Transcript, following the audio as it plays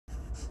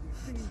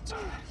It's all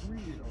right.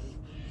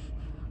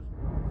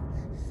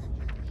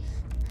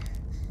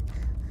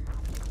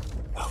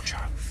 Oh,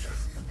 Charlie.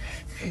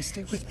 Hey,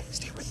 stay with me.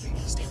 Stay with me.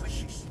 Stay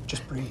with me.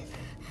 Just breathe.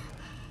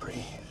 Breathe.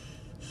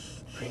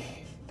 Breathe.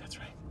 That's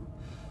right.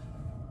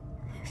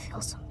 I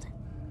feel something.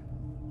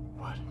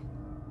 What?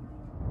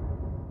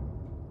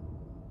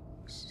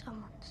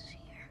 Someone's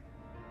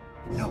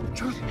here. No,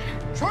 Charlie!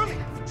 Charlie!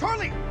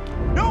 Charlie!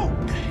 No!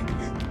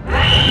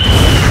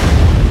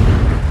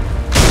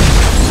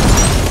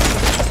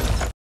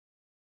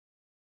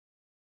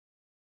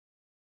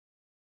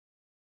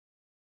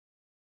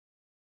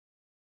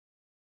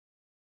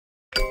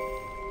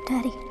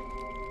 Daddy,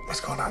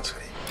 What's going on,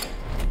 sweetie?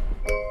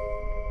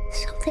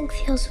 something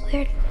feels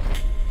weird.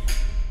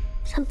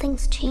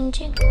 Something's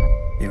changing.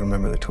 You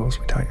remember the tools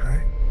we taught you,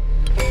 right?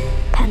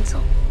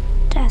 Pencil,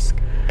 desk,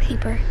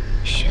 paper,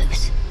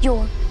 shoes.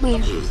 You're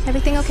weird.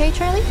 Everything okay,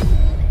 Charlie?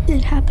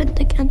 It happened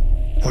again.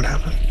 What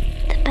happened?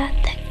 The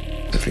bad thing.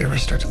 If you ever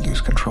start to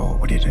lose control,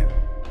 what do?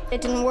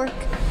 It didn't work.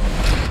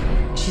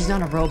 She's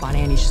not a robot,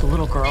 Annie. She's a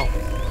little girl.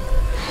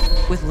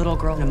 With little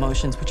girl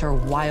emotions, which are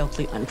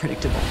wildly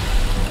unpredictable.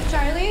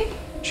 Charlie?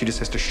 She just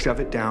has to shove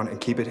it down and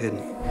keep it hidden.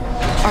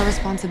 Our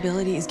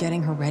responsibility is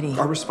getting her ready.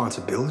 Our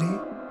responsibility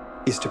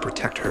is to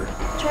protect her.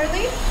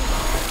 Charlie?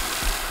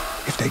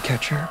 If they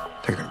catch her,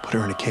 they're gonna put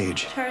her in a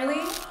cage.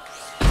 Charlie?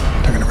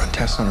 They're gonna run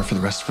tests on her for the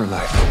rest of her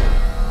life.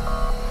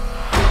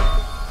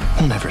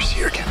 We'll never see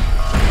her again.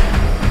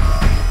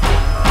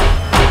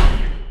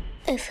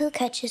 If who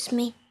catches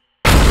me?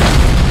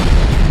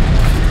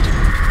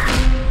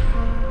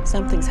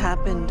 Something's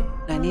happened.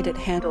 I need it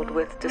handled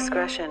with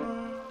discretion.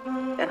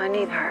 And I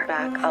need her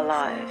back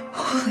alive.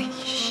 Holy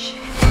shit.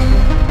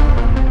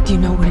 Do you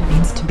know what it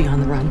means to be on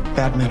the run?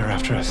 Bad men are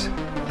after us.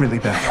 Really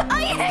bad.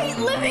 I hate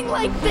living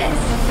like this!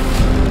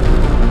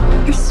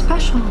 You're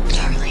special,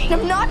 Charlie.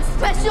 I'm not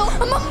special.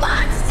 I'm a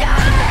monster!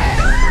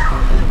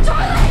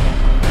 Charlie!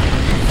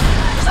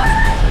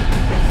 Charlie!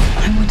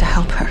 I want to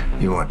help her.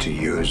 You want to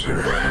use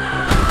her?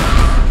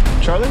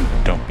 Charlie?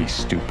 Don't be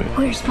stupid.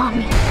 Where's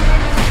Mommy?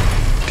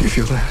 Do you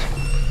feel that?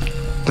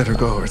 Let her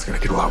go or it's gonna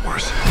get a lot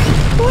worse.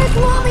 Where's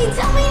Mommy?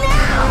 Tell me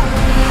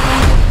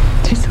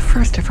now! She's the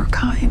first of her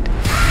kind.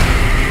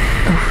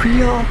 A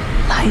real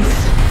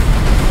life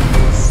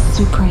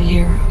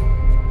superhero.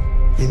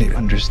 You need to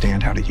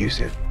understand how to use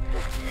it.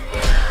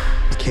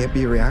 It can't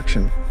be a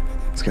reaction.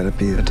 It's gotta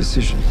be a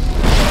decision.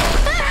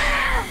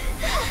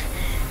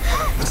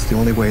 That's the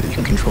only way that you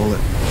can control it.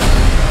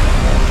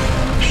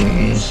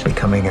 She's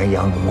becoming a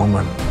young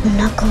woman. I'm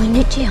not going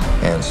to jail.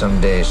 And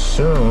someday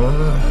soon,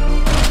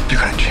 You're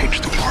gonna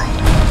change the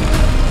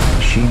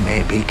world. she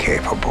may be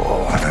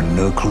capable of a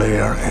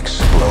nuclear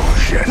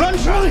explosion. Run,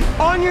 Charlie!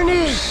 On your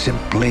knees!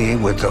 Simply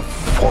with the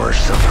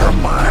force of her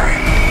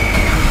mind.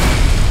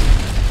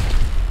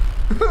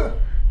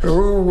 The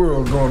whole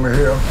world going to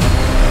hell.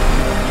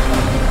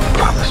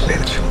 Promise me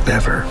that you'll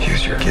never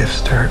use your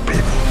gifts to hurt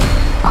people.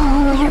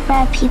 I'll only hurt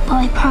bad people,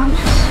 I promise.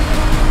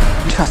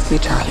 Trust me,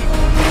 Charlie.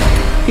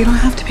 You don't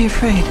have to be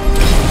afraid.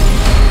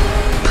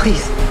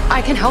 Please,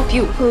 I can help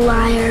you.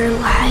 Liar,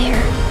 liar.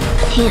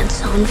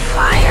 Pants on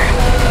fire.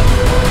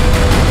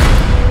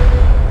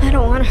 I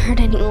don't want to hurt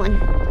anyone.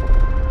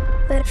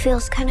 But it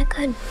feels kind of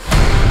good.